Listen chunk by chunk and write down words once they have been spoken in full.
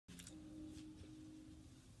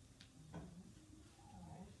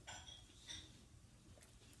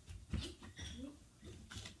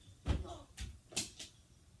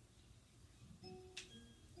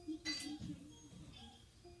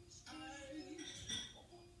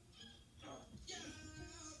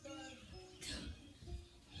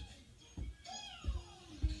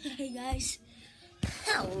Hey guys,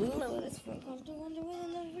 hello, this is Frank. I'm doing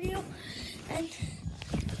another video, and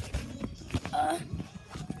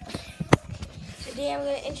today I'm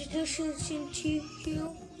going to introduce you to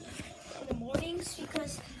you in the mornings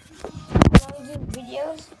because I'm only doing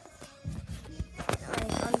videos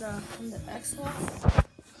like on the Xbox,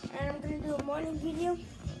 and I'm going to do a morning video.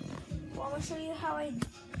 Well, I'm going to show you how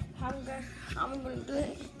I'm going to do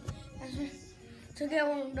it. To get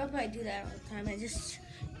warmed up, I do that all the time. I just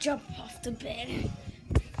jump off the bed.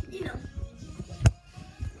 You know,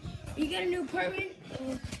 you get a new apartment,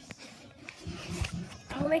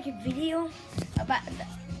 I'll make a video about that,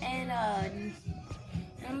 and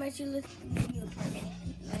I'll let you look at the new apartment.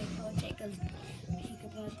 Like, I'll take a peek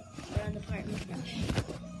around the apartment. Okay.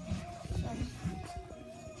 So,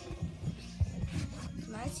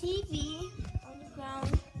 my TV on the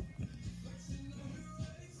ground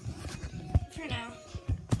for now.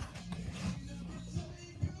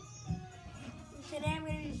 Today I'm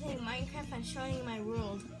going to be playing Minecraft and showing you my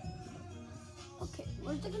world. Okay,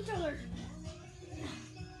 where's the controller?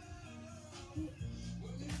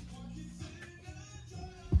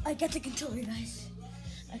 I got the controller, guys.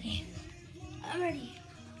 Okay, I'm ready.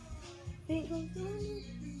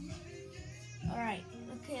 Alright,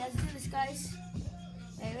 okay, let's do this, guys.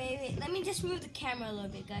 Wait. Let me just move the camera a little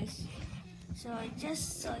bit, guys. So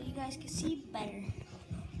you guys can see better.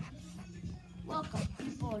 Welcome,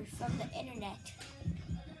 people from the internet.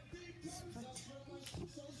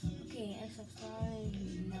 Okay, subscribe,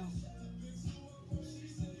 no.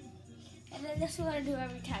 And then this is what I do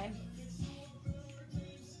every time.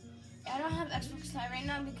 I don't have Xbox Live right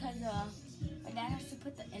now because my dad has to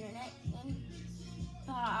put the internet in.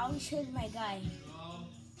 I always change my guy.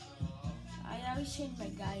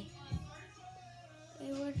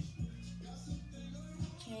 It would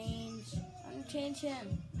change. I'm gonna change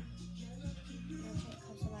him.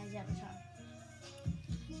 Customize avatar.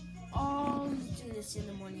 Always do this in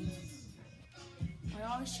the morning.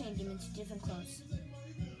 I always change him into different clothes.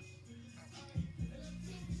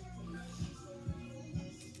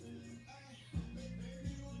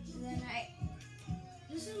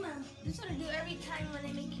 This is what I do every time when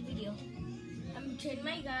I make a video. I'm gonna change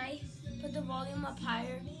my guy, put the volume up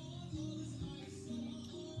higher.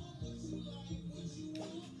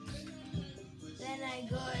 Then I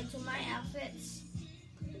go into my outfits.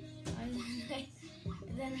 And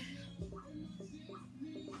then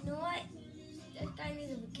you know what? That guy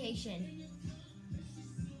needs a vacation.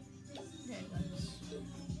 There it goes.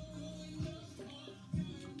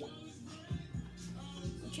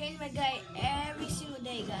 I change my guy every single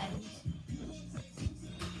day, guys.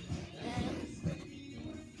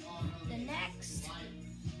 The next,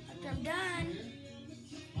 after I'm done,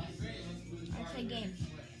 I play game.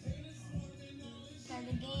 Start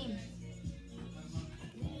the game.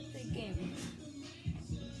 Play game.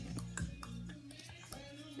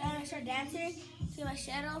 Then I start dancing. See my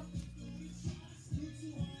shadow?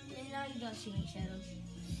 And now you don't see my shadow.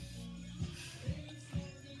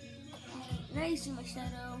 Now you see my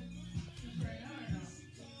shadow.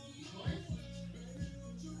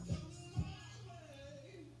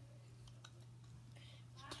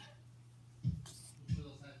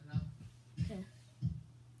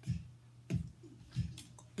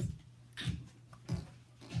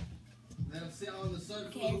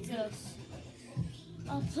 Okay, so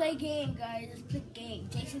I'll play game, guys. Let's play game.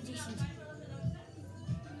 Jason.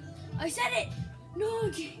 I said it!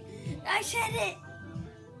 No, I said it!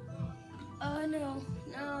 Oh no.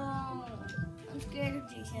 I'm scared of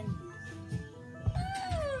Jason.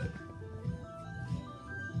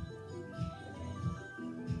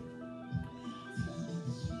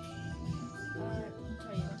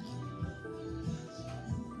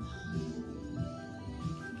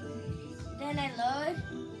 Then I load.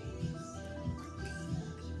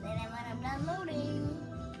 Then when I'm done loading.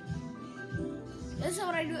 This is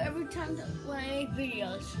what I do every time when I make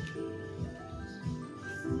videos.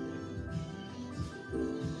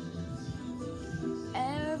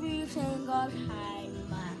 Every single time.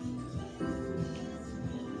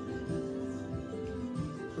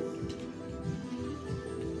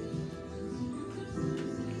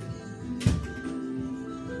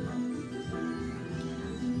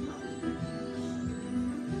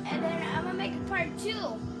 And then I'm gonna make a part 2.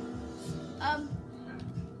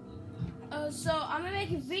 So I'm gonna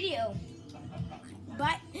make a video.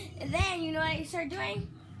 But then you know what I start doing?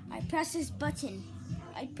 I press this button.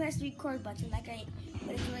 I press the record button but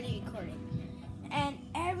it's already recording. And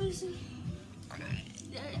and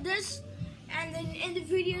then in the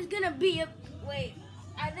video is gonna be a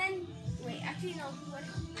actually no,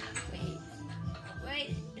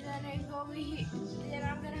 wait, and then go over here. Then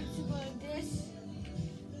I'm gonna have to go like this.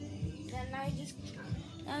 Then I'm just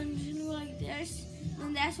gonna go like this.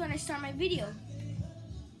 And that's when I start my video.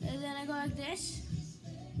 And then I go like this.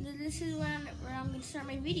 And then this is where I'm gonna start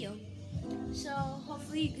my video. So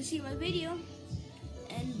hopefully you can see my video.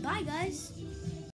 And bye guys.